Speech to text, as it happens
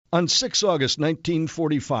On 6 August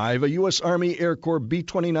 1945, a U.S. Army Air Corps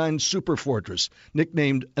B-29 Superfortress,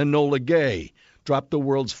 nicknamed Enola Gay, dropped the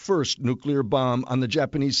world's first nuclear bomb on the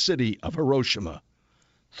Japanese city of Hiroshima.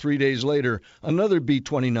 3 days later, another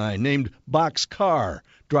B-29 named Bockscar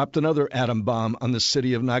dropped another atom bomb on the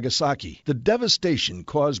city of Nagasaki. The devastation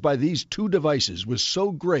caused by these two devices was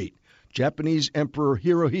so great, Japanese Emperor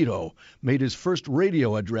Hirohito made his first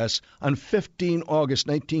radio address on 15 August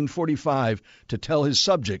 1945 to tell his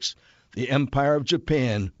subjects the Empire of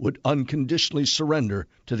Japan would unconditionally surrender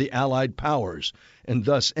to the Allied powers and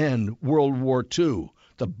thus end World War II,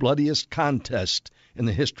 the bloodiest contest in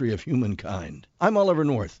the history of humankind. I'm Oliver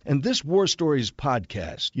North, and this War Stories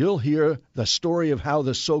podcast, you'll hear the story of how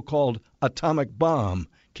the so-called atomic bomb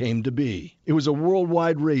came to be. It was a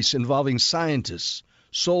worldwide race involving scientists,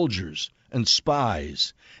 soldiers, and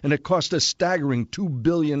spies, and it cost a staggering $2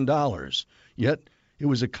 billion. Yet, it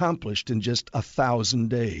was accomplished in just 1,000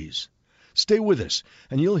 days. Stay with us,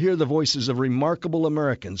 and you'll hear the voices of remarkable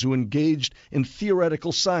Americans who engaged in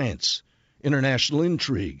theoretical science, international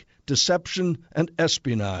intrigue, deception, and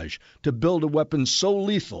espionage to build a weapon so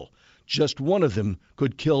lethal, just one of them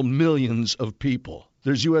could kill millions of people.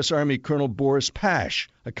 There's U.S. Army Colonel Boris Pash,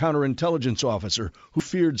 a counterintelligence officer who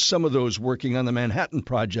feared some of those working on the Manhattan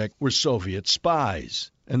Project were Soviet spies.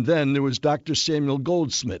 And then there was Dr. Samuel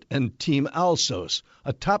Goldsmith and Team Alsos,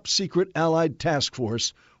 a top-secret Allied task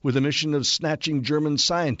force with a mission of snatching German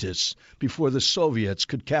scientists before the Soviets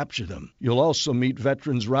could capture them. You'll also meet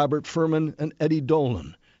veterans Robert Furman and Eddie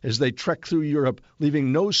Dolan as they trek through Europe,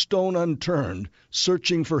 leaving no stone unturned,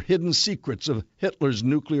 searching for hidden secrets of Hitler's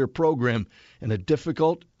nuclear program in a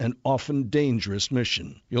difficult and often dangerous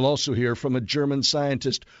mission. You'll also hear from a German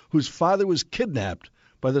scientist whose father was kidnapped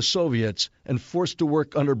by the Soviets and forced to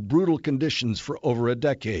work under brutal conditions for over a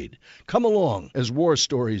decade. Come along as War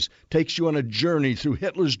Stories takes you on a journey through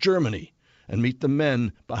Hitler's Germany and meet the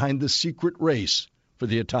men behind the secret race for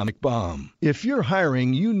the atomic bomb. If you're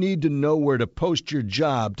hiring, you need to know where to post your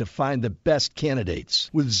job to find the best candidates.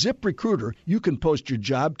 With ZipRecruiter, you can post your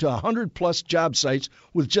job to 100-plus job sites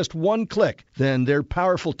with just one click. Then their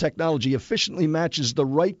powerful technology efficiently matches the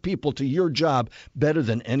right people to your job better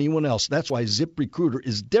than anyone else. That's why ZipRecruiter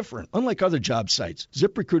is different. Unlike other job sites,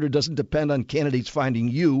 ZipRecruiter doesn't depend on candidates finding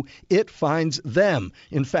you. It finds them.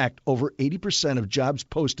 In fact, over 80% of jobs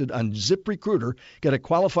posted on ZipRecruiter get a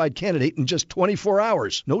qualified candidate in just 24 hours.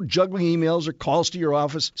 No juggling emails or calls to your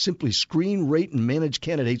office. Simply screen, rate, and manage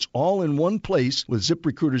candidates all in one place with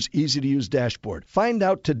ZipRecruiter's easy-to-use dashboard. Find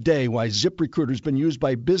out today why ZipRecruiter's been used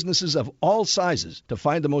by businesses of all sizes to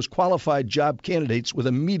find the most qualified job candidates with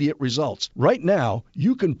immediate results. Right now,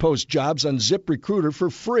 you can post jobs on ZipRecruiter for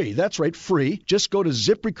free. That's right, free. Just go to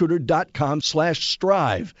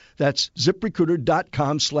ZipRecruiter.com/strive. That's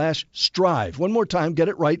ZipRecruiter.com/strive. One more time, get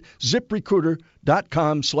it right.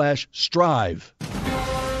 ZipRecruiter.com/strive.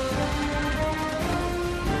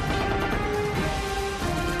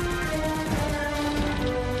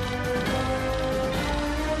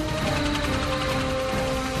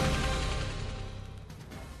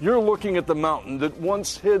 You're looking at the mountain that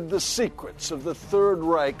once hid the secrets of the Third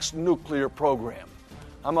Reich's nuclear program.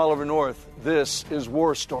 I'm Oliver North. This is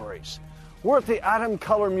War Stories. We're at the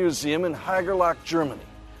Atomkeller Museum in Haigerloch, Germany.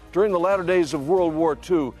 During the latter days of World War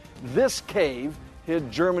II, this cave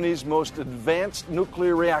hid Germany's most advanced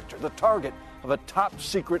nuclear reactor, the target of a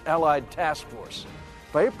top-secret Allied task force.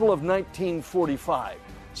 By April of 1945,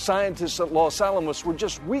 scientists at Los Alamos were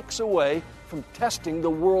just weeks away from testing the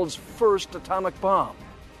world's first atomic bomb.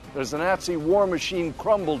 As the Nazi war machine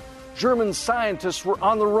crumbled, German scientists were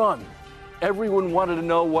on the run. Everyone wanted to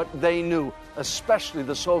know what they knew, especially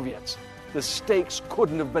the Soviets. The stakes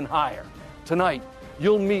couldn't have been higher. Tonight,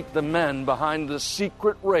 you'll meet the men behind the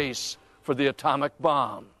secret race for the atomic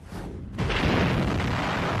bomb.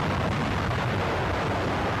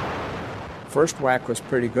 First whack was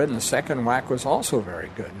pretty good, and the second whack was also very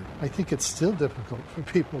good. I think it's still difficult for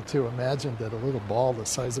people to imagine that a little ball the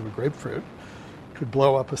size of a grapefruit could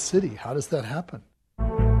blow up a city. How does that happen?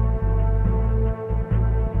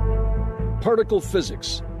 Particle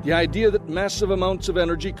physics, the idea that massive amounts of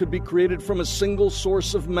energy could be created from a single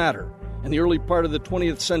source of matter. In the early part of the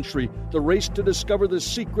 20th century, the race to discover the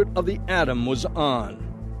secret of the atom was on.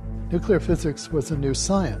 Nuclear physics was a new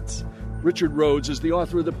science. Richard Rhodes is the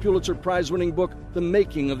author of the Pulitzer Prize-winning book, The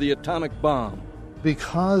Making of the Atomic Bomb.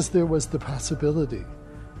 Because there was the possibility,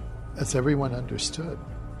 as everyone understood,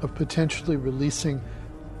 of potentially releasing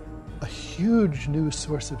a huge new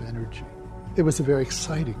source of energy. It was a very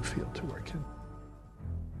exciting field to work in.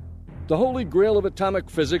 The holy grail of atomic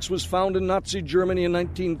physics was found in Nazi Germany in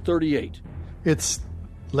 1938. It's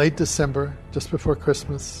Late December, just before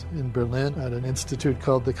Christmas, in Berlin at an institute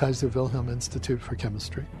called the Kaiser Wilhelm Institute for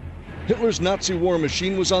Chemistry. Hitler's Nazi war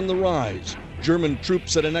machine was on the rise. German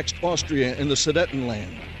troops had annexed Austria in the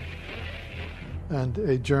Sudetenland. And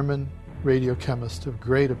a German radiochemist of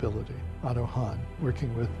great ability, Otto Hahn,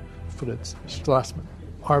 working with Fritz Strassmann,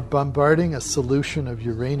 are bombarding a solution of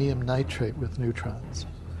uranium nitrate with neutrons.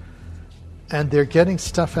 And they're getting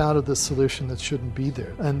stuff out of the solution that shouldn't be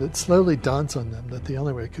there. And it slowly dawns on them that the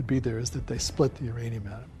only way it could be there is that they split the uranium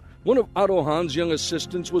atom. One of Otto Hahn's young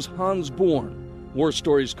assistants was Hans Born. War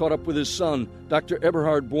stories caught up with his son, Dr.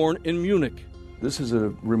 Eberhard Born, in Munich. This is a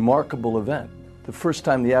remarkable event. The first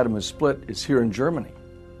time the atom is split is here in Germany.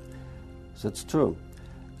 That's true.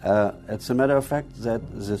 It's a matter of fact that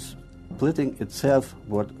the splitting itself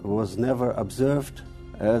was never observed.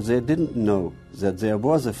 They didn't know that there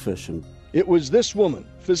was a fission. It was this woman,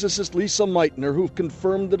 physicist Lisa Meitner, who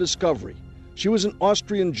confirmed the discovery. She was an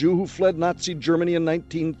Austrian Jew who fled Nazi Germany in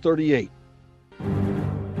 1938.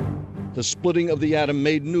 The splitting of the atom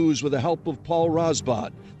made news with the help of Paul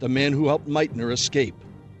Rosbaud, the man who helped Meitner escape.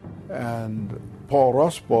 And Paul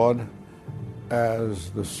Rosbaud,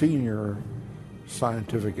 as the senior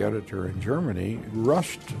scientific editor in Germany,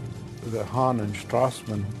 rushed the Hahn and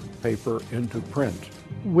Strassmann paper into print.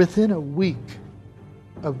 Within a week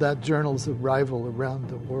of that journal's arrival around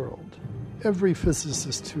the world, every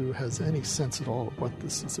physicist who has any sense at all of what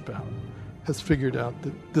this is about has figured out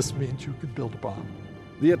that this means you could build a bomb.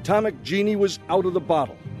 The atomic genie was out of the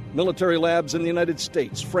bottle. Military labs in the United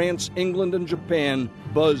States, France, England, and Japan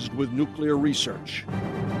buzzed with nuclear research.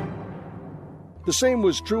 The same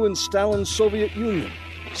was true in Stalin's Soviet Union.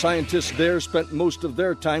 Scientists there spent most of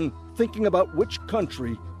their time thinking about which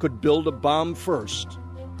country could build a bomb first.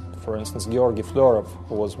 For instance, Georgy Florov,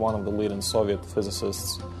 who was one of the leading Soviet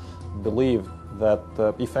physicists, believed that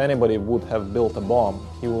if anybody would have built a bomb,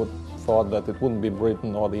 he would thought that it wouldn't be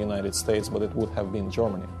Britain or the United States, but it would have been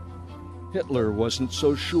Germany. Hitler wasn't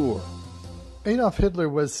so sure. Adolf Hitler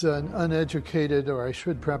was an uneducated, or I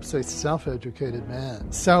should perhaps say self-educated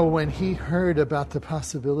man. So when he heard about the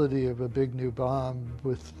possibility of a big new bomb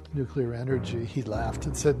with nuclear energy, he laughed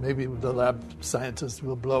and said, maybe the lab scientists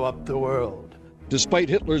will blow up the world. Despite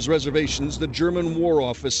Hitler's reservations, the German War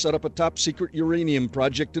Office set up a top-secret uranium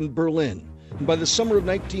project in Berlin. And by the summer of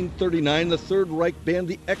 1939, the Third Reich banned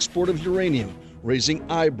the export of uranium,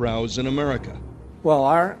 raising eyebrows in America. Well,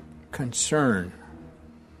 our concern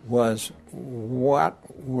was, what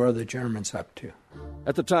were the Germans up to?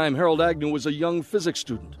 At the time, Harold Agnew was a young physics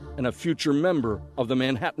student and a future member of the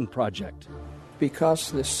Manhattan Project.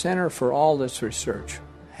 Because the center for all this research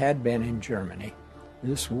had been in Germany.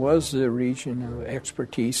 This was the region of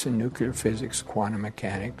expertise in nuclear physics, quantum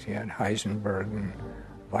mechanics. You had Heisenberg and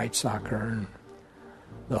Weizsäcker and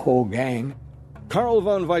the whole gang. Karl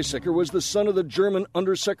von Weizsäcker was the son of the German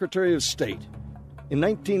Undersecretary of State. In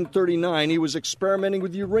 1939, he was experimenting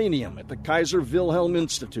with uranium at the Kaiser Wilhelm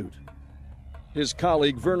Institute. His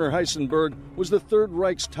colleague, Werner Heisenberg, was the Third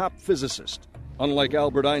Reich's top physicist. Unlike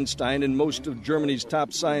Albert Einstein and most of Germany's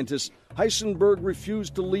top scientists, Heisenberg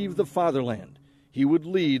refused to leave the fatherland. He would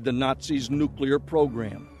lead the Nazis' nuclear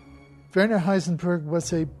program. Werner Heisenberg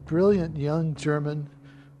was a brilliant young German,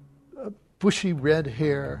 bushy red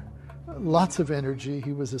hair, lots of energy.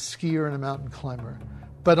 He was a skier and a mountain climber,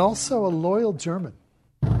 but also a loyal German.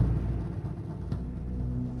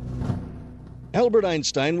 Albert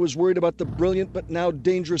Einstein was worried about the brilliant but now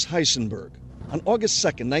dangerous Heisenberg. On August 2,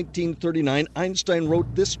 1939, Einstein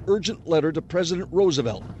wrote this urgent letter to President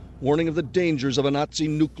Roosevelt, warning of the dangers of a Nazi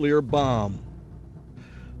nuclear bomb.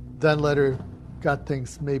 That letter got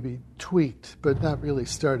things maybe tweaked, but not really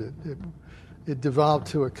started. It devolved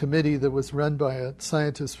to a committee that was run by a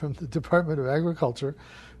scientist from the Department of Agriculture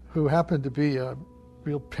who happened to be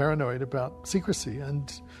real paranoid about secrecy,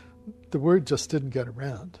 and the word just didn't get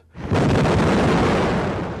around.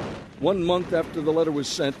 1 month after the letter was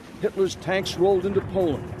sent, Hitler's tanks rolled into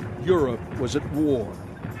Poland. Europe was at war.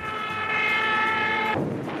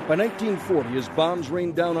 By 1940, as bombs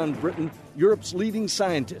rained down on Britain, Europe's leading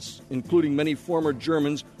scientists, including many former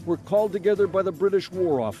Germans, were called together by the British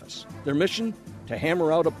War Office. Their mission? To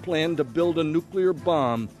hammer out a plan to build a nuclear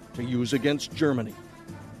bomb to use against Germany.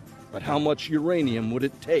 But how much uranium would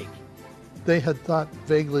it take? They had thought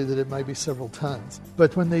vaguely that it might be several tons.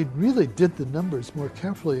 But when they really did the numbers more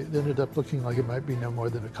carefully, it ended up looking like it might be no more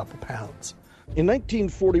than a couple pounds. In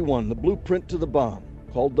 1941, the blueprint to the bomb,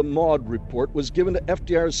 called the Maud Report, was given to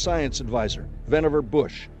FDR's science advisor, Vannevar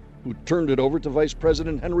Bush, who turned it over to Vice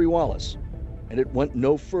President Henry Wallace. And it went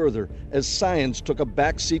no further as science took a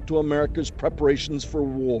backseat to America's preparations for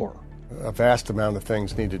war. A vast amount of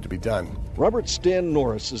things needed to be done. Robert Stan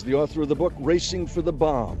Norris is the author of the book Racing for the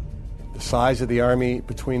Bomb. The size of the Army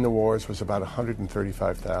between the wars was about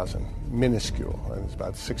 135,000, minuscule. It was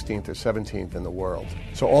about 16th or 17th in the world.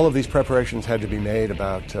 So all of these preparations had to be made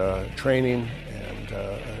about training,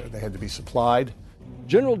 and they had to be supplied.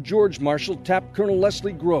 General George Marshall tapped Colonel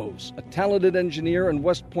Leslie Groves, a talented engineer and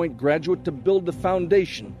West Point graduate, to build the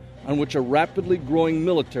foundation on which a rapidly growing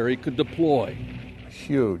military could deploy.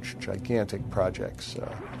 Huge, gigantic projects,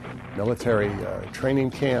 military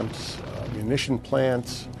training camps, munition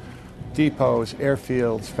plants, depots,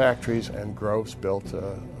 airfields, factories, and Groves built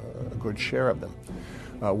a good share of them.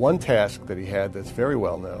 One task that he had that's very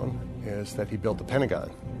well known is that he built the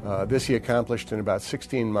Pentagon. This he accomplished in about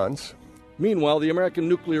 16 months. Meanwhile, the American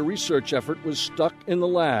nuclear research effort was stuck in the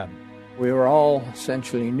lab. We were all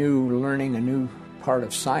essentially learning a new part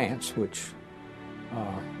of science, which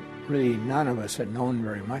really none of us had known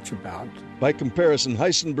very much about. By comparison,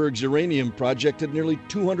 Heisenberg's uranium project had nearly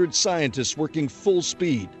 200 scientists working full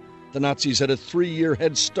speed. The Nazis had a 3-year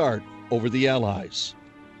head start over the Allies.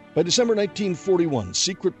 By December 1941,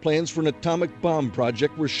 secret plans for an atomic bomb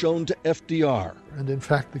project were shown to FDR. And in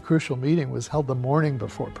fact, the crucial meeting was held the morning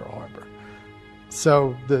before Pearl Harbor.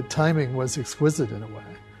 So the timing was exquisite in a way.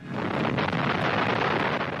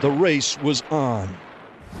 The race was on.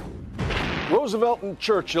 Roosevelt and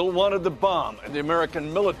Churchill wanted the bomb, and the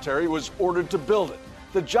American military was ordered to build it.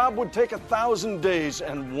 The job would take 1,000 days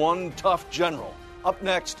and one tough general. Up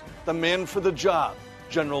next, the man for the job,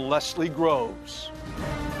 General Leslie Groves.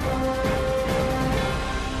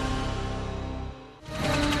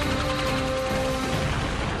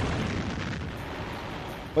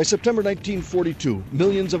 By September 1942,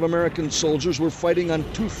 millions of American soldiers were fighting on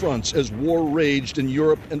two fronts as war raged in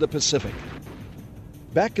Europe and the Pacific.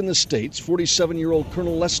 Back in the States, 47-year-old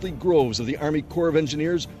Colonel Leslie Groves of the Army Corps of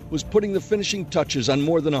Engineers was putting the finishing touches on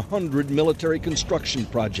more than 100 military construction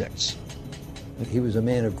projects. He was a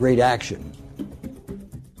man of great action.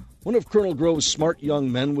 One of Colonel Groves' smart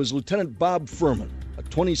young men was Lieutenant Bob Furman, a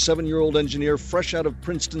 27-year-old engineer fresh out of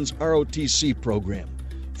Princeton's ROTC program.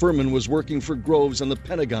 Furman was working for Groves on the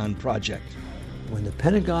Pentagon project. When the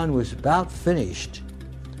Pentagon was about finished,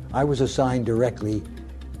 I was assigned directly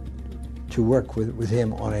to work with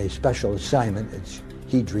him on a special assignment that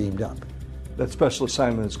he dreamed up. That special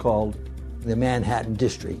assignment is called? The Manhattan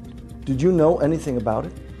District. Did you know anything about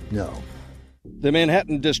it? No. The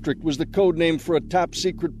Manhattan District was the code name for a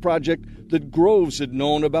top-secret project that Groves had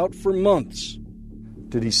known about for months.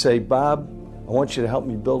 Did he say, Bob, I want you to help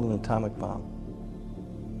me build an atomic bomb?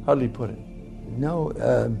 How did he put it? No,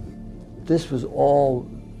 this was all,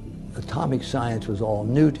 atomic science was all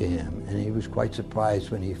new to him, and he was quite surprised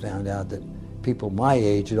when he found out that people my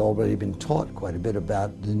age had already been taught quite a bit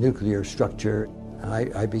about the nuclear structure.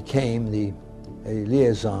 I became a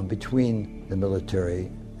liaison between the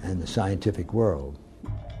military and the scientific world.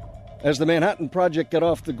 As the Manhattan Project got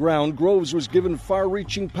off the ground, Groves was given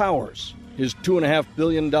far-reaching powers. His $2.5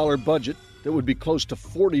 billion budget, that would be close to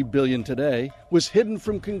 $40 billion today, was hidden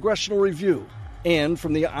from congressional review and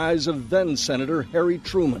from the eyes of then-Senator Harry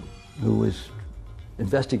Truman, who was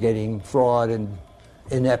investigating fraud and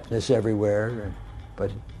ineptness everywhere, but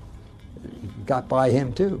it got by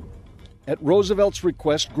him too. At Roosevelt's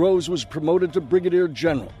request, Groves was promoted to brigadier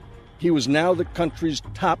general. He was now the country's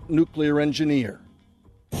top nuclear engineer.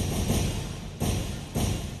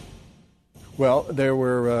 Well, there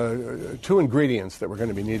were two ingredients that were going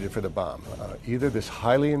to be needed for the bomb. Either this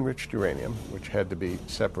highly enriched uranium, which had to be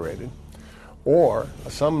separated, or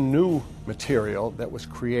some new material that was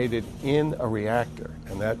created in a reactor.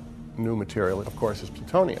 And that new material, of course, is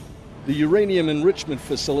plutonium. The uranium enrichment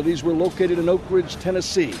facilities were located in Oak Ridge,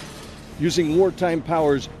 Tennessee. Using wartime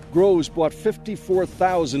powers, Groves bought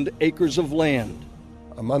 54,000 acres of land.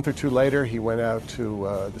 A month or two later, he went out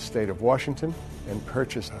to the state of Washington and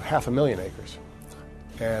purchased 500,000 acres.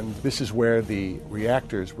 And this is where the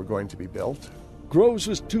reactors were going to be built. Groves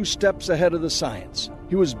was 2 steps ahead of the science.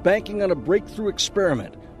 He was banking on a breakthrough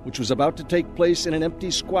experiment, which was about to take place in an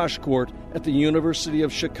empty squash court at the University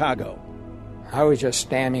of Chicago. I was just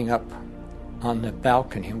standing up on the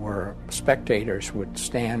balcony where spectators would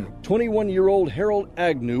stand. 21-year-old Harold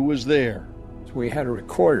Agnew was there. We had a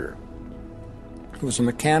recorder. It was a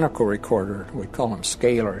mechanical recorder. We call them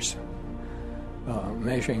scalers,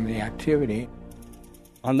 measuring the activity.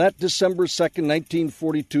 On that December 2nd,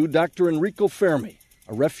 1942, Dr. Enrico Fermi,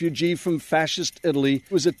 a refugee from fascist Italy,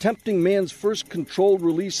 was attempting man's first controlled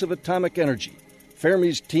release of atomic energy.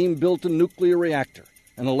 Fermi's team built a nuclear reactor,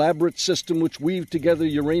 an elaborate system which weaved together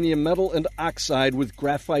uranium metal and oxide with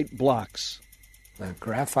graphite blocks. The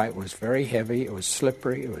graphite was very heavy, it was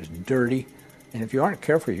slippery, it was dirty, and if you aren't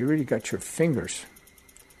careful, you really got your fingers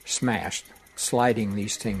smashed sliding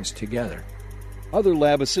these things together. Other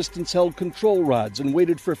lab assistants held control rods and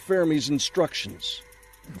waited for Fermi's instructions.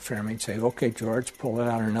 And Fermi'd say, "Okay, George, pull it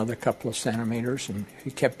out another couple of centimeters," and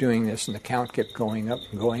he kept doing this, and the count kept going up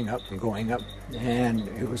and going up and going up, and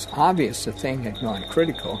it was obvious the thing had gone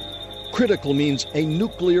critical. Critical means a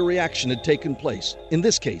nuclear reaction had taken place. In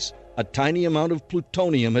this case, a tiny amount of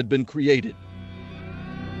plutonium had been created.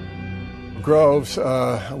 Groves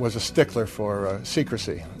was a stickler for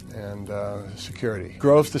secrecy and security.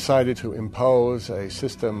 Groves decided to impose a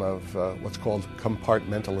system of what's called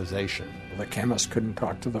compartmentalization. The chemists couldn't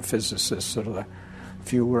talk to the physicists, so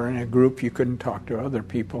if you were in a group, you couldn't talk to other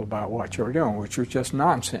people about what you were doing, which was just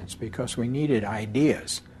nonsense because we needed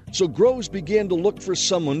ideas. So Groves began to look for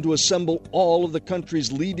someone to assemble all of the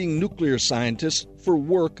country's leading nuclear scientists for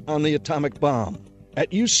work on the atomic bomb.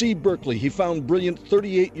 At UC Berkeley, he found brilliant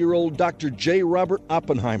 38-year-old Dr. J. Robert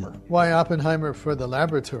Oppenheimer. Why Oppenheimer for the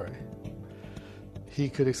laboratory? He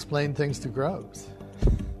could explain things to Groves,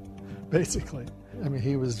 basically. I mean,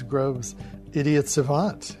 he was Groves' idiot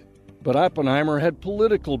savant. But Oppenheimer had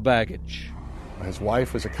political baggage. His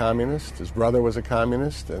wife was a communist, his brother was a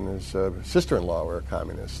communist, and his sister-in-law were a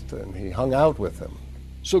communist, and he hung out with them.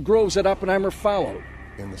 So Groves had Oppenheimer followed.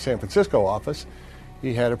 In the San Francisco office,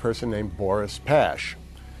 he had a person named Boris Pash.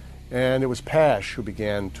 And it was Pash who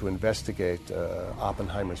began to investigate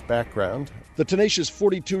Oppenheimer's background. The tenacious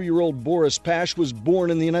 42-year-old Boris Pash was born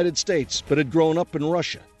in the United States, but had grown up in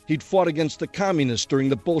Russia. He'd fought against the communists during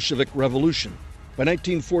the Bolshevik Revolution. By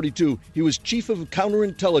 1942, he was chief of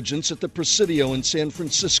counterintelligence at the Presidio in San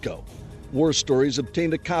Francisco. War Stories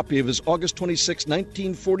obtained a copy of his August 26,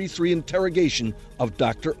 1943 interrogation of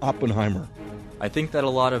Dr. Oppenheimer. I think that a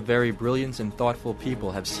lot of very brilliant and thoughtful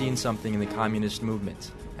people have seen something in the communist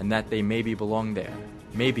movement, and that they maybe belong there.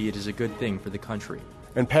 Maybe it is a good thing for the country.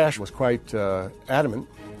 And Pash was quite adamant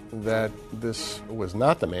that this was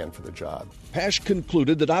not the man for the job. Pash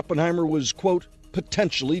concluded that Oppenheimer was, quote,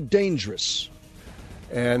 potentially dangerous.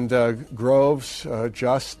 And Groves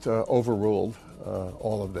just overruled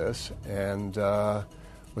all of this and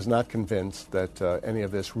was not convinced that any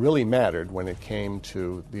of this really mattered when it came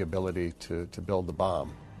to the ability to build the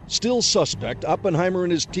bomb. Still suspect, Oppenheimer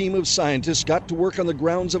and his team of scientists got to work on the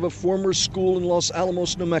grounds of a former school in Los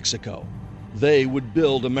Alamos, New Mexico. They would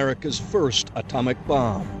build America's first atomic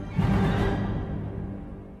bomb.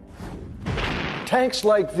 Tanks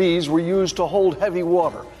like these were used to hold heavy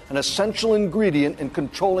water, an essential ingredient in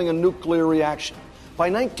controlling a nuclear reaction. By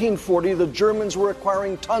 1940, the Germans were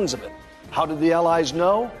acquiring tons of it. How did the Allies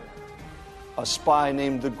know? A spy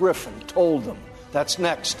named the Griffin told them. That's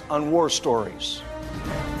next on War Stories.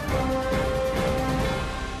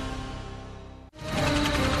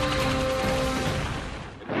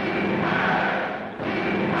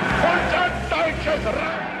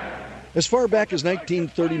 As far back as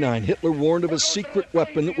 1939, Hitler warned of a secret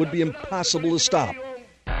weapon that would be impossible to stop.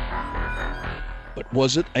 But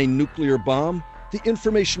was it a nuclear bomb? The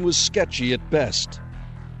information was sketchy at best.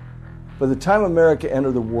 By the time America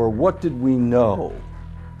entered the war, what did we know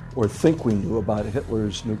or think we knew about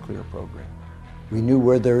Hitler's nuclear program? We knew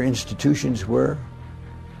where their institutions were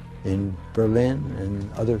in Berlin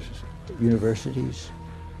and other universities.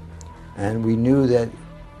 And we knew that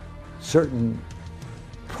certain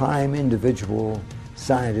prime individual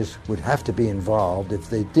scientists would have to be involved if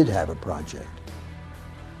they did have a project.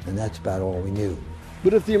 And that's about all we knew.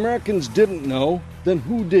 But if the Americans didn't know, then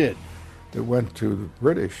who did? It went to the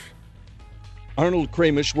British. Arnold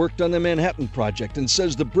Kramish worked on the Manhattan Project and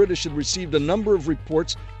says the British had received a number of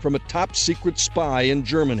reports from a top-secret spy in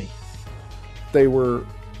Germany. They were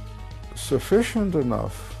sufficient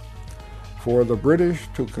enough for the British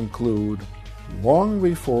to conclude, long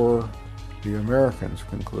before the Americans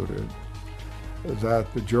concluded,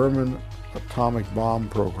 that the German atomic bomb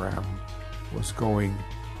program was going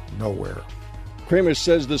nowhere. Kramish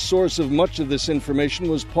says the source of much of this information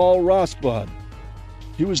was Paul Rosbaud.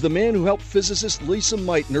 He was the man who helped physicist Lisa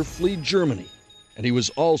Meitner flee Germany, and he was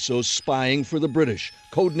also spying for the British,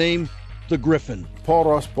 codename the Griffin. Paul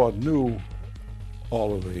Rosbaud knew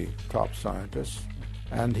all of the top scientists,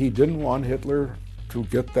 and he didn't want Hitler to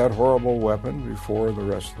get that horrible weapon before the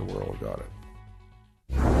rest of the world got it.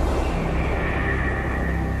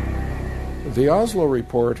 The Oslo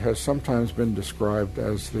report has sometimes been described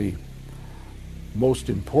as the most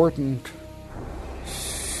important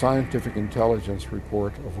scientific intelligence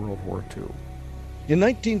report of World War II. In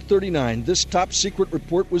 1939, this top-secret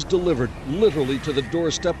report was delivered literally to the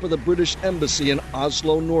doorstep of the British Embassy in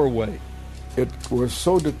Oslo, Norway. It was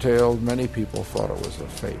so detailed, many people thought it was a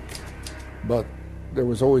fake. But there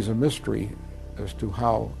was always a mystery as to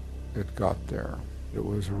how it got there. It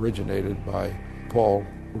was originated by Paul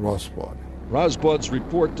Rosbaud. Rosbaud's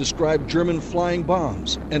report described German flying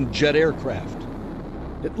bombs and jet aircraft.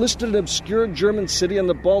 It listed an obscure German city on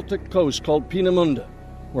the Baltic coast called Peenemünde,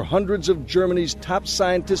 where hundreds of Germany's top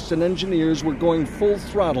scientists and engineers were going full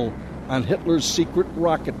throttle on Hitler's secret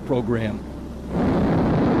rocket program.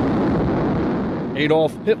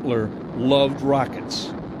 Adolf Hitler loved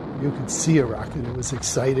rockets. You could see a rocket. It was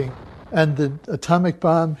exciting. And the atomic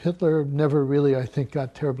bomb, Hitler never really, I think,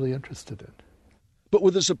 got terribly interested in. But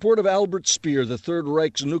with the support of Albert Speer, the Third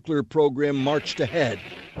Reich's nuclear program marched ahead.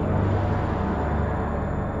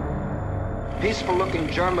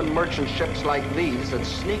 Peaceful-looking German merchant ships like these had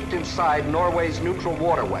sneaked inside Norway's neutral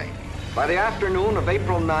waterway. By the afternoon of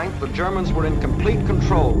April 9th, the Germans were in complete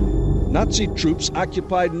control. Nazi troops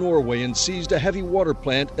occupied Norway and seized a heavy water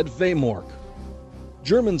plant at Vemork.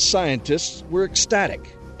 German scientists were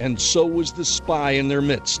ecstatic, and so was the spy in their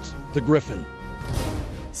midst, the Griffin.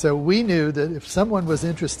 So we knew that if someone was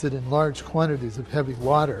interested in large quantities of heavy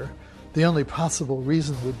water, the only possible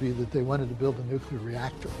reason would be that they wanted to build a nuclear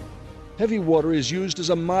reactor. Heavy water is used as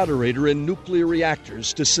a moderator in nuclear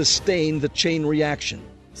reactors to sustain the chain reaction.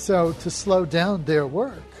 So to slow down their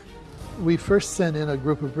work, we first sent in a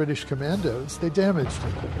group of British commandos. They damaged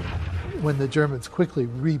it. When the Germans quickly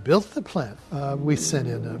rebuilt the plant, we sent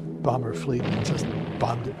in a bomber fleet and just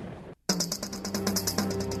bombed it.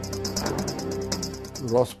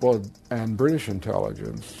 Rosbaud and British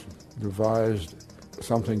intelligence devised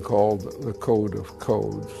something called the Code of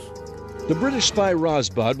Codes. The British spy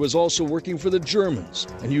Rosbaud was also working for the Germans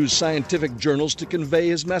and used scientific journals to convey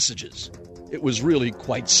his messages. It was really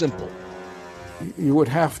quite simple. You would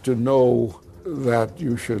have to know that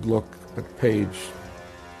you should look at page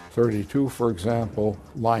 32, for example,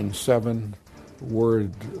 line 7,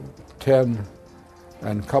 word 10,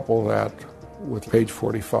 and couple that with page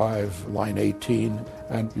 45, line 18,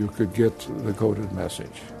 and you could get the coded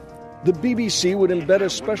message. The BBC would embed a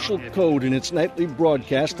special code in its nightly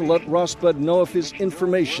broadcast to let Rosbaud know if his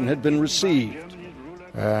information had been received.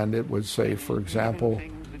 And it would say, for example,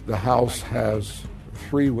 the house has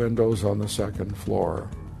 3 windows on the second floor.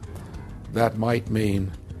 That might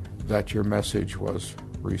mean that your message was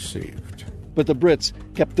received. But the Brits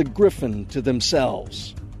kept the Griffin to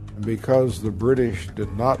themselves. Because the British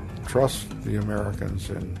did not trust the Americans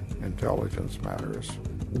in intelligence matters,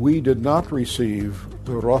 we did not receive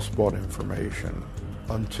the Rosbaud information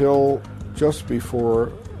until just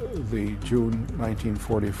before the June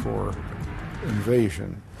 1944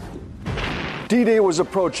 invasion. D-Day was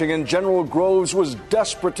approaching, and General Groves was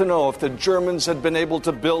desperate to know if the Germans had been able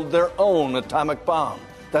to build their own atomic bomb.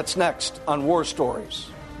 That's next on War Stories.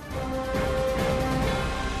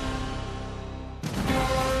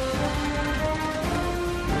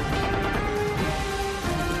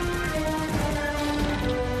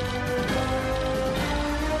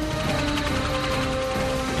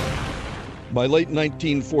 By late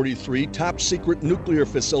 1943, top-secret nuclear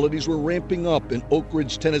facilities were ramping up in Oak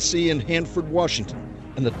Ridge, Tennessee and Hanford, Washington,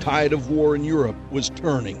 and the tide of war in Europe was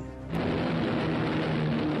turning.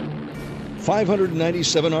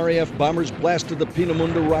 597 RAF bombers blasted the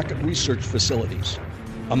Peenemünde rocket research facilities.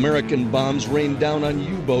 American bombs rained down on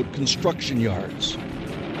U-boat construction yards.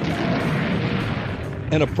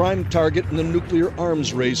 And a prime target in the nuclear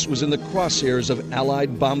arms race was in the crosshairs of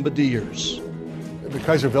Allied bombardiers. The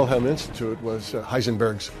Kaiser Wilhelm Institute was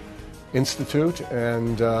Heisenberg's institute,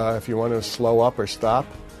 and if you want to slow up or stop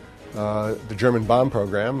the German bomb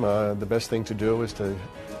program, the best thing to do is to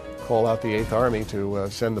call out the Eighth Army to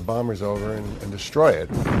send the bombers over and destroy it.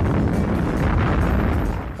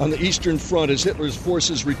 On the Eastern Front, as Hitler's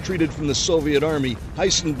forces retreated from the Soviet Army,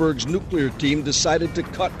 Heisenberg's nuclear team decided to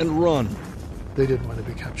cut and run. They didn't want to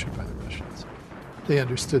be captured by the Russians. They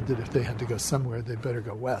understood that if they had to go somewhere, they'd better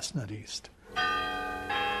go west, not east.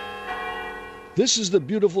 This is the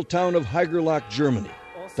beautiful town of Haigerloch, Germany.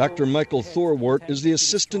 Dr. Michael Thorwart is the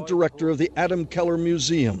assistant director of the Adam Keller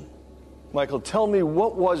Museum. Michael, tell me,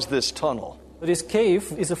 what was this tunnel? This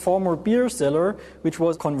cave is a former beer cellar which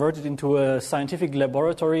was converted into a scientific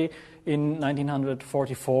laboratory in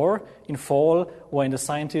 1944 in fall, when the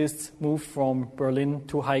scientists moved from Berlin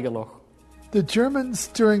to Haigerloch. The Germans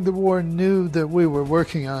during the war knew that we were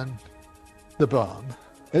working on the bomb.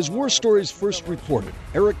 As War Stories first reported,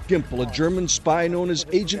 Eric Gimpel, a German spy known as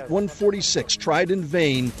Agent 146, tried in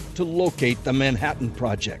vain to locate the Manhattan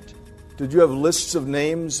Project. Did you have lists of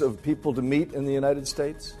names of people to meet in the United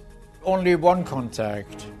States? Only one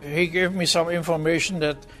contact. He gave me some information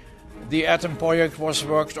that The atom project was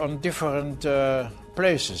worked on different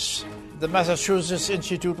places. The Massachusetts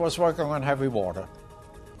Institute was working on heavy water.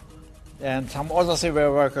 And some others, they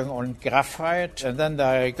were working on graphite. And then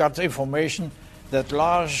they got information that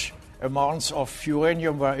large amounts of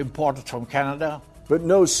uranium were imported from Canada. But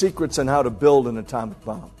no secrets on how to build an atomic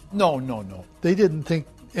bomb. No. They didn't think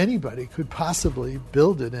anybody could possibly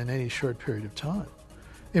build it in any short period of time.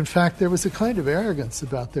 In fact, there was a kind of arrogance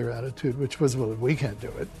about their attitude, which was, well, we can't do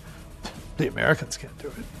it. The Americans can't do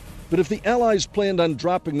it. But if the Allies planned on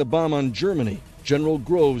dropping the bomb on Germany, General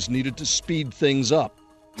Groves needed to speed things up.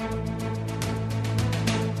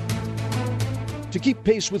 To keep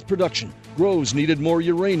pace with production, Groves needed more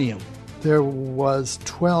uranium. There was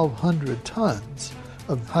 1,200 tons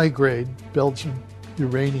of high-grade Belgian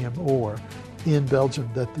uranium ore in Belgium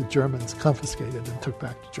that the Germans confiscated and took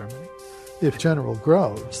back to Germany. If General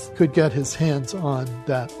Groves could get his hands on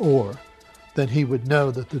that ore, then he would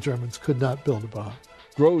know that the Germans could not build a bomb.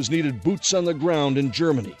 Groves needed boots on the ground in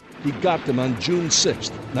Germany. He got them on June 6,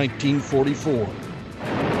 1944.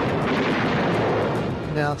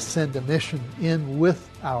 Now send a mission in with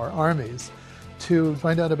our armies to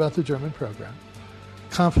find out about the German program,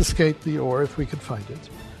 confiscate the ore if we could find it,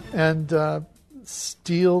 and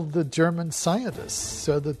steal the German scientists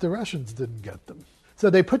so that the Russians didn't get them. So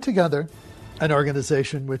they put together an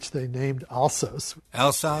organization which they named Alsos.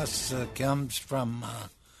 Alsos comes from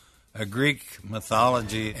a Greek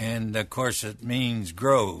mythology, and of course it means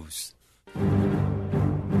groves.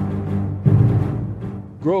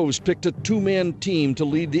 Groves picked a two-man team to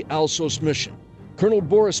lead the Alsos mission. Colonel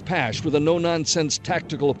Boris Pash with a no-nonsense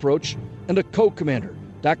tactical approach, and a co-commander,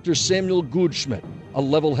 Dr. Samuel Gutschmidt, a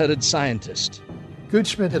level-headed scientist.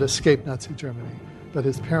 Gutschmidt had escaped Nazi Germany, but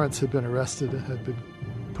his parents had been arrested and had been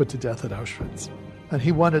put to death at Auschwitz. And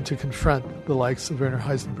he wanted to confront the likes of Werner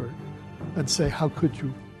Heisenberg and say, how could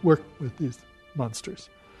you work with these monsters?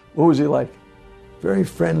 What was he like? Very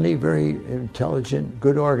friendly, very intelligent,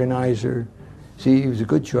 good organizer. See, he was a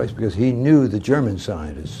good choice because he knew the German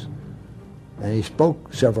scientists, and he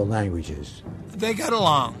spoke several languages. They got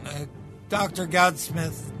along. Dr.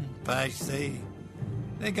 Goudsmith and Pash,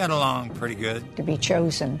 they got along pretty good. To be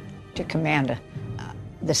chosen to command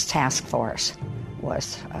this task force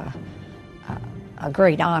was a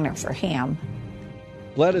great honor for him.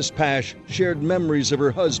 Gladys Pash shared memories of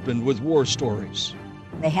her husband with war stories.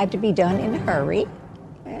 They had to be done in a hurry.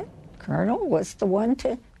 Colonel was the one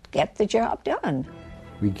to get the job done.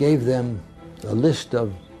 We gave them a list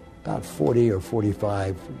of about 40 or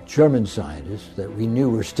 45 German scientists that we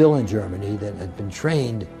knew were still in Germany that had been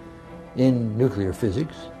trained in nuclear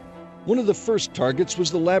physics. One of the first targets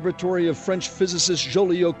was the laboratory of French physicist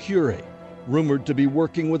Joliot-Curie, rumored to be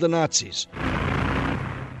working with the Nazis.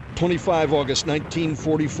 25 August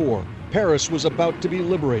 1944, Paris was about to be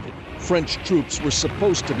liberated. French troops were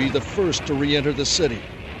supposed to be the first to re-enter the city.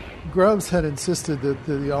 Groves had insisted that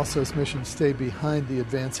the Alsos mission stay behind the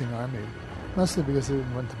advancing army, mostly because they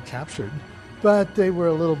didn't want them captured. But they were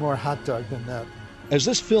a little more hot dog than that. As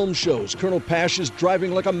this film shows, Colonel Pash is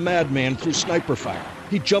driving like a madman through sniper fire.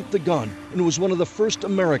 He jumped the gun and was one of the first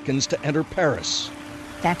Americans to enter Paris.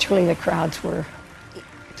 Naturally, the crowds were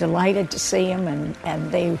delighted to see him,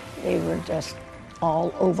 and they were just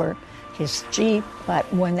all over his Jeep. But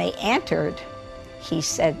when they entered, he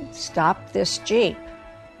said, "Stop this Jeep.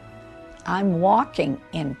 I'm walking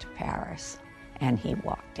into Paris." And he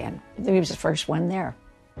walked in. He was the first one there.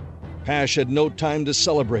 Pash had no time to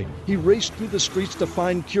celebrate. He raced through the streets to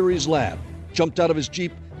find Curie's lab, jumped out of his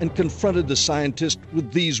Jeep, and confronted the scientist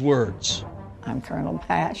with these words. "I'm Colonel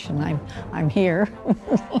Pash, and I'm here,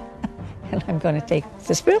 and I'm going to take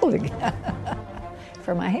this building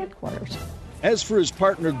for my headquarters." As for his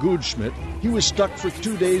partner Gutschmidt, he was stuck for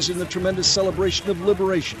 2 days in the tremendous celebration of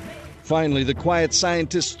liberation. Finally, the quiet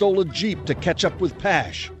scientist stole a Jeep to catch up with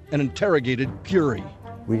Pash and interrogated Curie.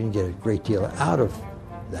 We didn't get a great deal out of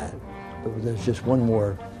that, but there's just one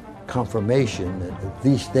more confirmation that at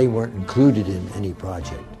least they weren't included in any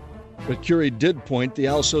project. But Curie did point the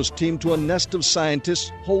Alsos team to a nest of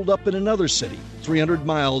scientists holed up in another city, 300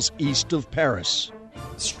 miles east of Paris.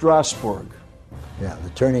 Strasbourg. Yeah, the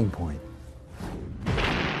turning point.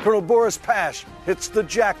 Colonel Boris Pash hits the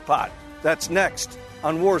jackpot. That's next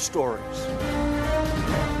on War Stories.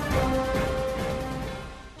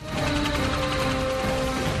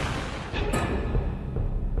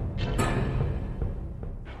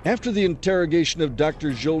 After the interrogation of Dr.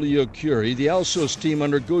 Joliot-Curie, the Alsos team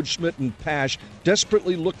under Gutschmidt and Pash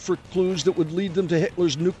desperately looked for clues that would lead them to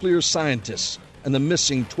Hitler's nuclear scientists and the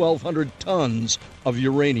missing 1,200 tons of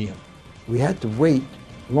uranium. We had to wait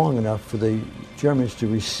long enough for the Germans to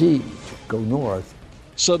recede, to go north.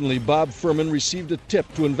 Suddenly, Bob Furman received a tip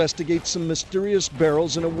to investigate some mysterious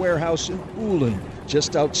barrels in a warehouse in Uhlen,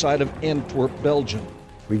 just outside of Antwerp, Belgium.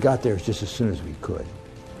 We got there just as soon as we could.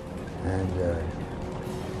 And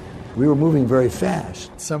we were moving very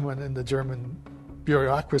fast. Someone in the German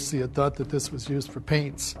bureaucracy had thought that this was used for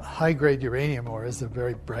paints. High-grade uranium ore is a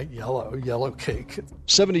very bright yellow cake.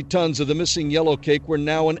 70 tons of the missing yellow cake were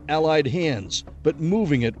now in Allied hands, but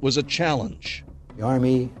moving it was a challenge. The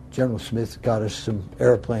Army, General Smith got us some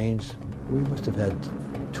airplanes. We must have had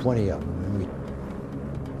 20 of them, and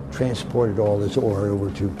we transported all this ore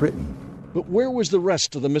over to Britain. But where was the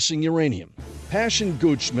rest of the missing uranium? Pash and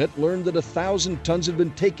Goudsmit learned that 1,000 tons had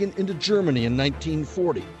been taken into Germany in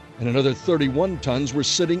 1940, and another 31 tons were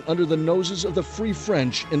sitting under the noses of the Free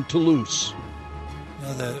French in Toulouse.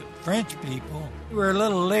 Now, the French people were a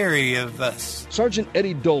little leery of us. Sergeant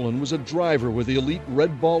Eddie Dolan was a driver with the elite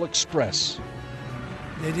Red Ball Express.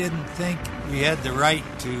 They didn't think we had the right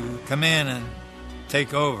to come in and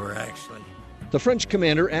take over, actually. The French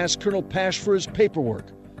commander asked Colonel Pash for his paperwork.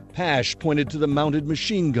 Pash pointed to the mounted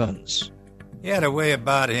machine guns. He had a way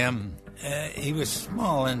about him. He was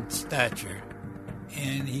small in stature,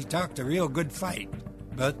 and he talked a real good fight.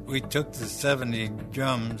 But we took the 70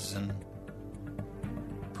 drums and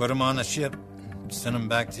put them on a ship and sent them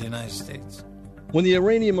back to the United States. When the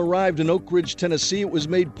uranium arrived in Oak Ridge, Tennessee, it was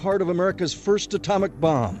made part of America's first atomic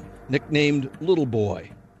bomb, nicknamed Little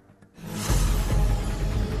Boy.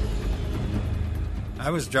 I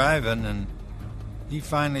was driving, and he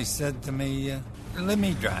finally said to me, let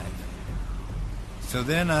me drive. So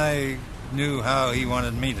then I knew how he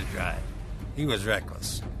wanted me to drive. He was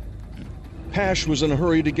reckless. Pash was in a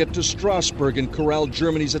hurry to get to Strasbourg and corral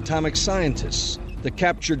Germany's atomic scientists. The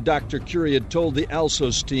captured Dr. Curie had told the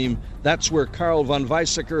Alsos team that's where Carl von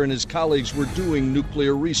Weizsäcker and his colleagues were doing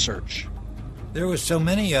nuclear research. There were so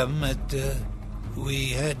many of them that we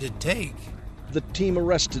had to take. The team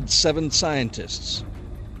arrested 7 scientists.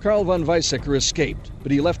 Carl von Weizsäcker escaped,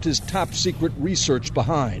 but he left his top-secret research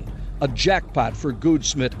behind, a jackpot for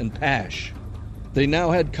Goudsmit and Pash. They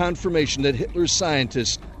now had confirmation that Hitler's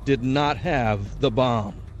scientists did not have the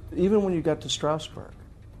bomb. Even when you got to Strasbourg,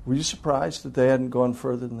 were you surprised that they hadn't gone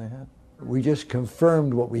further than they had? We just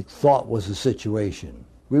confirmed what we thought was the situation.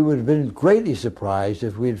 We would have been greatly surprised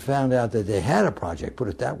if we had found out that they had a project, put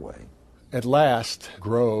it that way. At last,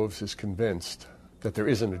 Groves is convinced that there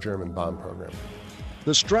isn't a German bomb program.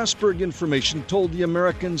 The Strasbourg information told the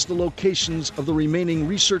Americans the locations of the remaining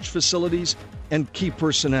research facilities and key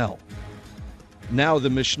personnel. Now the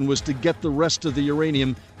mission was to get the rest of the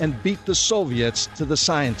uranium and beat the Soviets to the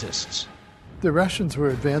scientists. The Russians were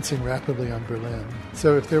advancing rapidly on Berlin,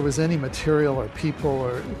 so if there was any material or people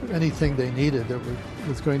or anything they needed that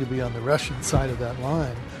was going to be on the Russian side of that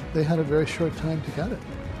line, they had a very short time to get it.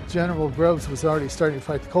 General Groves was already starting to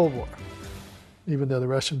fight the Cold War, even though the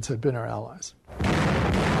Russians had been our allies.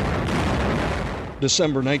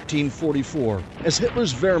 December 1944. As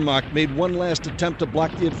Hitler's Wehrmacht made one last attempt to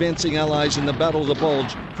block the advancing Allies in the Battle of the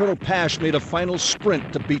Bulge, Colonel Pash made a final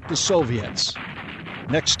sprint to beat the Soviets.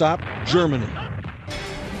 Next stop, Germany.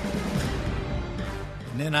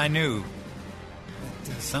 And then I knew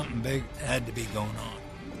that something big had to be going on.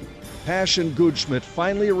 Pash and Goudsmit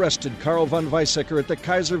finally arrested Carl von Weizsäcker at the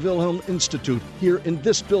Kaiser Wilhelm Institute here in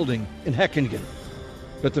this building in Heckingen.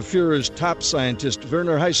 But the Führer's top scientist,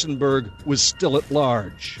 Werner Heisenberg, was still at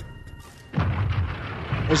large.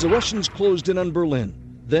 As the Russians closed in on Berlin,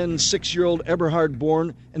 then 6-year-old Eberhard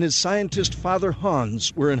Born and his scientist father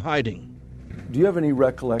Hans were in hiding. Do you have any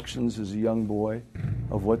recollections as a young boy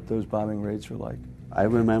of what those bombing raids were like? I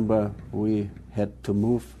remember we had to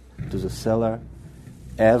move to the cellar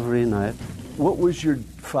every night. What was your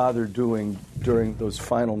father doing during those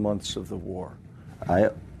final months of the war?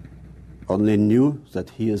 I only knew that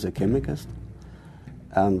he is a chemist,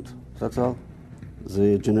 and that's all.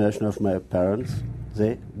 The generation of my parents,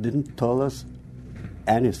 they didn't tell us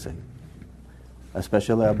anything,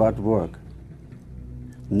 especially about work.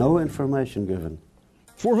 No information given.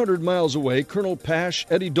 400 miles away, Colonel Pash,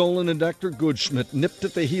 Eddie Dolan, and Dr. Goudsmit nipped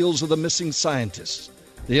at the heels of the missing scientists.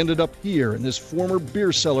 They ended up here in this former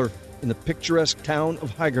beer cellar in the picturesque town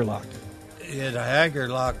of Haigerloch. At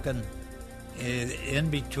Haigerloch, in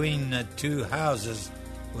between the two houses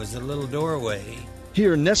was a little doorway.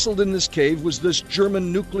 Here, nestled in this cave, was this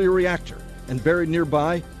German nuclear reactor, and buried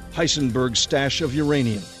nearby, Heisenberg's stash of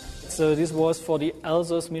uranium. So this was for the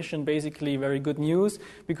Alsos mission basically very good news,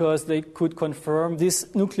 because they could confirm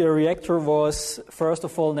this nuclear reactor was, first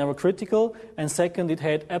of all, never critical, and second, it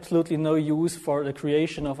had absolutely no use for the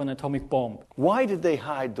creation of an atomic bomb. Why did they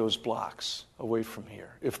hide those blocks away from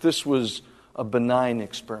here if this was a benign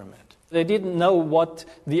experiment? They didn't know what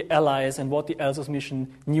the Allies and what the Alsos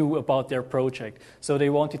mission knew about their project, so they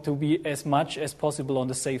wanted to be as much as possible on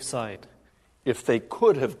the safe side. If they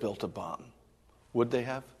could have built a bomb, would they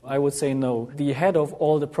have? I would say no. The head of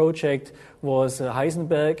all the project was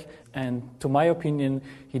Heisenberg, and to my opinion,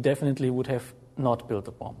 he definitely would have not built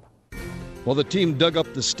a bomb. While the team dug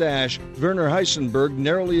up the stash, Werner Heisenberg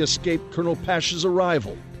narrowly escaped Colonel Pasch's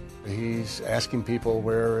arrival. He's asking people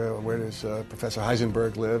where does Professor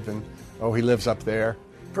Heisenberg live, and he lives up there.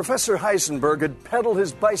 Professor Heisenberg had pedaled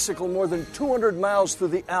his bicycle more than 200 miles through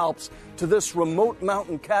the Alps to this remote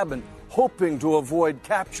mountain cabin, hoping to avoid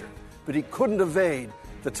capture. But he couldn't evade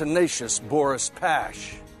the tenacious Boris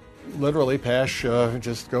Pasch. Literally, Pasch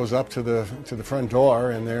just goes up to the front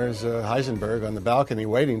door, and there's Heisenberg on the balcony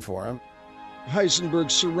waiting for him.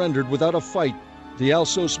 Heisenberg surrendered without a fight. The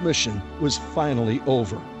Alsos mission was finally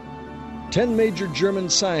over. 10 major German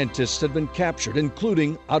scientists had been captured,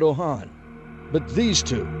 including Otto Hahn. But these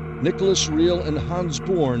two, Nicholas Riehl and Hans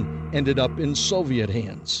Born, ended up in Soviet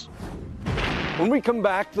hands. When we come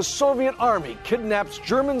back, the Soviet Army kidnaps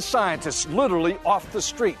German scientists literally off the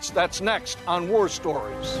streets. That's next on War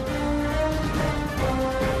Stories.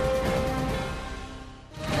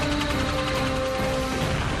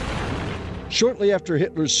 Shortly after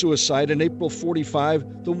Hitler's suicide in April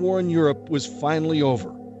 '45, the war in Europe was finally over.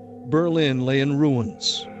 Berlin lay in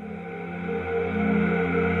ruins.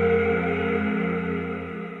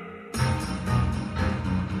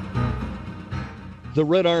 The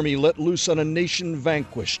Red Army let loose on a nation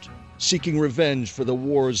vanquished, seeking revenge for the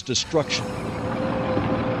war's destruction.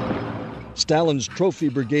 Stalin's trophy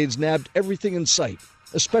brigades nabbed everything in sight.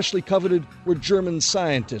 Especially coveted were German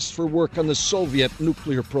scientists for work on the Soviet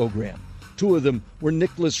nuclear program. Two of them were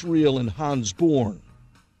Nicholas Riehl and Hans Born.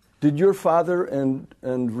 Did your father and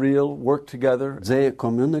Riehl work together? They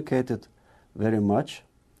communicated very much.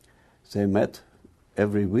 They met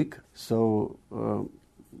every week, so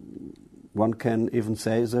one can even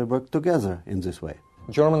say they worked together in this way.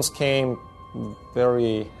 Germans came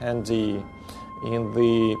very handy in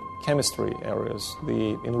the chemistry areas,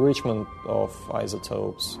 the enrichment of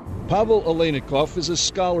isotopes. Pavel Aleynikov is a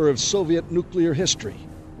scholar of Soviet nuclear history.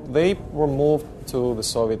 They were moved to the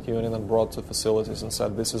Soviet Union and brought to facilities and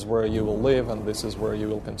said, this is where you will live and this is where you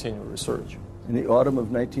will continue research. In the autumn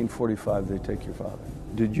of 1945, they take your father.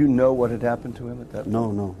 Did you know what had happened to him at that point?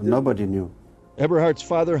 No, nobody knew. Eberhard's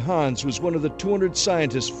father, Hans, was one of the 200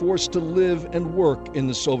 scientists forced to live and work in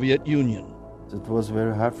the Soviet Union. It was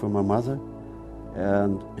very hard for my mother,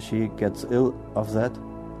 and she gets ill of that,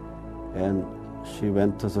 and she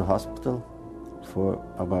went to the hospital for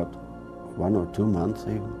about 1 or 2 months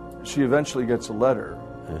even. She eventually gets a letter.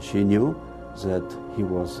 She knew that he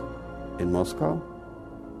was in Moscow,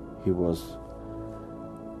 he was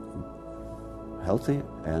healthy,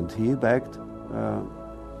 and he begged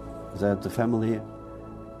that the family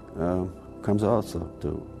comes also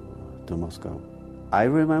to Moscow. I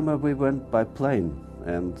remember we went by plane,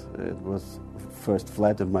 and it was first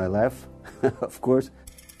flight of my life, of course.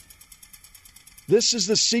 This is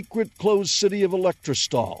the secret closed city of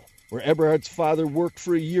Elektrostal, where Eberhard's father worked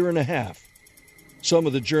for a year and a half. Some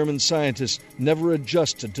of the German scientists never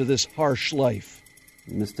adjusted to this harsh life.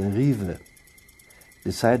 Mr. Rive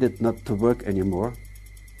decided not to work anymore.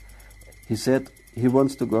 He said he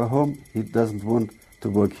wants to go home. He doesn't want to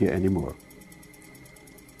work here anymore.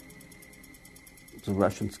 The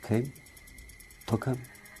Russians came, took him,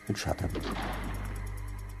 and shot him.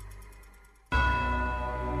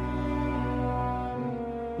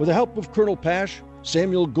 With the help of Colonel Pasch,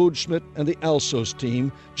 Samuel Goldschmidt, and the Alsos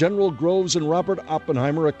team, General Groves and Robert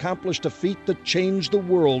Oppenheimer accomplished a feat that changed the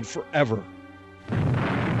world forever.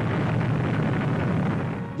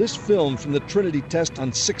 This film from the Trinity test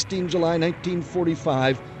on 16 July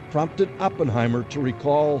 1945 prompted Oppenheimer to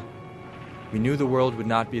recall, "We knew the world would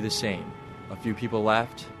not be the same. A few people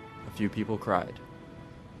laughed, a few people cried."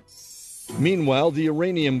 Meanwhile, the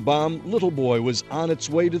uranium bomb Little Boy was on its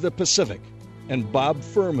way to the Pacific, and Bob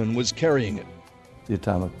Furman was carrying it. The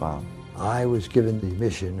atomic bomb. I was given the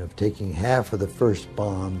mission of taking half of the first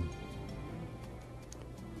bomb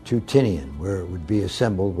to Tinian, where it would be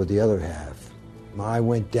assembled with the other half. I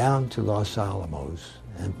went down to Los Alamos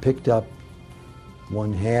and picked up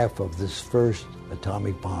one half of this first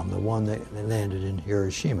atomic bomb, the one that landed in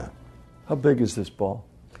Hiroshima. How big is this ball?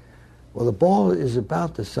 Well, the ball is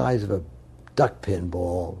about the size of a duck pin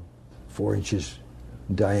ball, 4 inches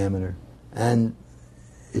in diameter, and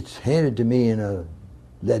it's handed to me in a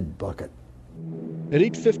lead bucket. At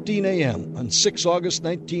 8:15 a.m. on 6 August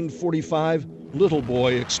 1945, Little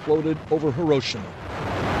Boy exploded over Hiroshima.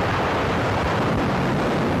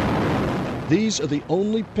 These are the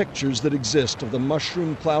only pictures that exist of the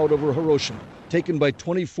mushroom cloud over Hiroshima, taken by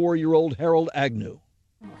 24-year-old Harold Agnew.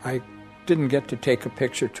 I didn't get to take a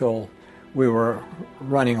picture till we were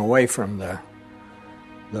running away from the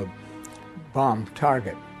bomb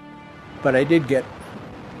target. But I did get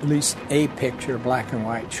at least a picture, black and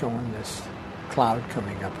white, showing this cloud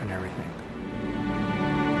coming up and everything.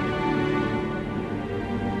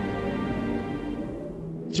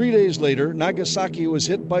 Three days later, Nagasaki was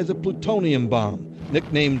hit by the plutonium bomb,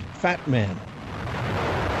 nicknamed Fat Man.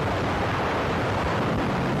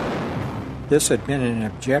 This had been an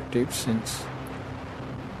objective since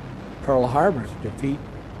Pearl Harbor, to defeat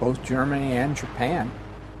both Germany and Japan.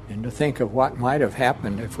 And to think of what might have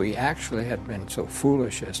happened if we actually had been so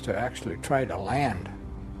foolish as to actually try to land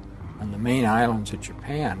on the main islands of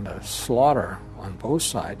Japan, the slaughter on both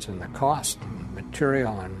sides and the cost and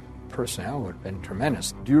material and personnel would have been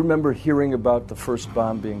tremendous. Do you remember hearing about the first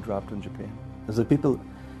bomb being dropped in Japan? The people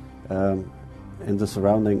in the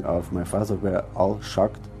surrounding of my father were all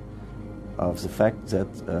shocked of the fact that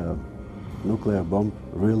nuclear bomb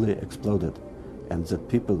really exploded and that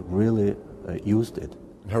people really used it.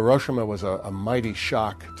 Hiroshima was a mighty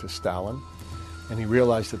shock to Stalin, and he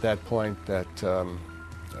realized at that point that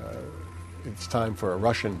it's time for a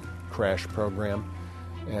Russian crash program.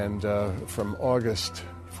 And from August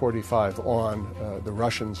 45 on, the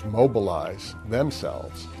Russians mobilize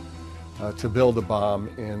themselves to build a bomb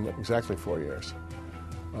in exactly 4 years,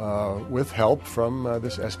 with help from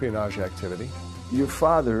this espionage activity. Your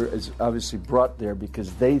father is obviously brought there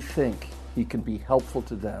because they think he can be helpful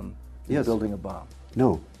to them in building a bomb.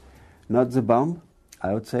 No, not the bomb.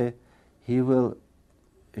 I would say he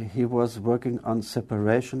was working on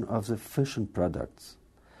separation of the fission products.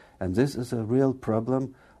 And this is a real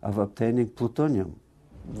problem of obtaining plutonium.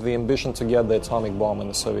 The ambition to get the atomic bomb in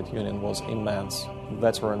the Soviet Union was immense.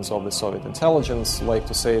 Veterans of the Soviet intelligence like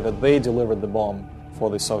to say that they delivered the bomb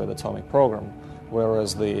for the Soviet atomic program,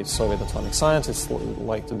 whereas the Soviet atomic scientists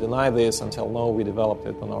like to deny this and tell, no, we developed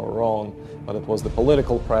it on our own, but it was the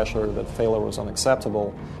political pressure that failure was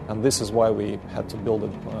unacceptable, and this is why we had to build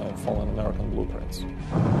it following American blueprints.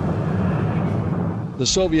 The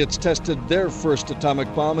Soviets tested their first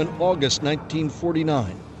atomic bomb in August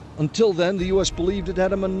 1949. Until then, the U.S. believed it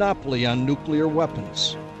had a monopoly on nuclear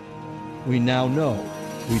weapons. We now know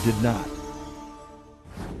we did not.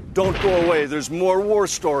 Don't go away. There's more war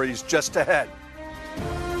stories just ahead.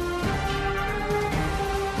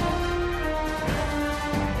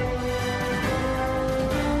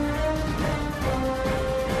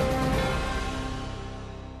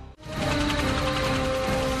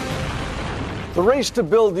 The race to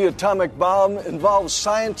build the atomic bomb involves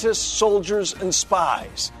scientists, soldiers, and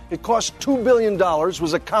spies. It cost $2 billion,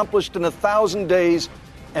 was accomplished in 1,000 days,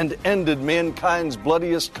 and ended mankind's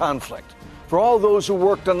bloodiest conflict. For all those who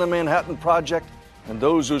worked on the Manhattan Project and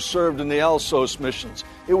those who served in the Alsos missions,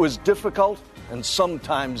 it was difficult and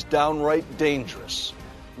sometimes downright dangerous.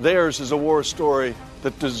 Theirs is a war story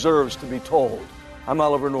that deserves to be told. I'm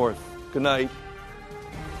Oliver North. Good night.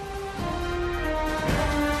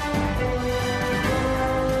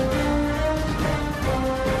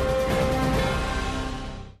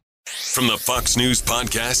 From the Fox News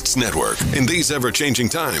Podcasts Network. In these ever-changing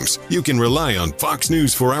times, you can rely on Fox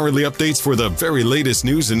News for hourly updates for the very latest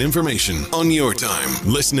news and information on your time.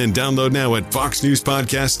 Listen and download now at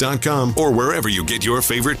foxnewspodcast.com or wherever you get your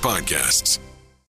favorite podcasts.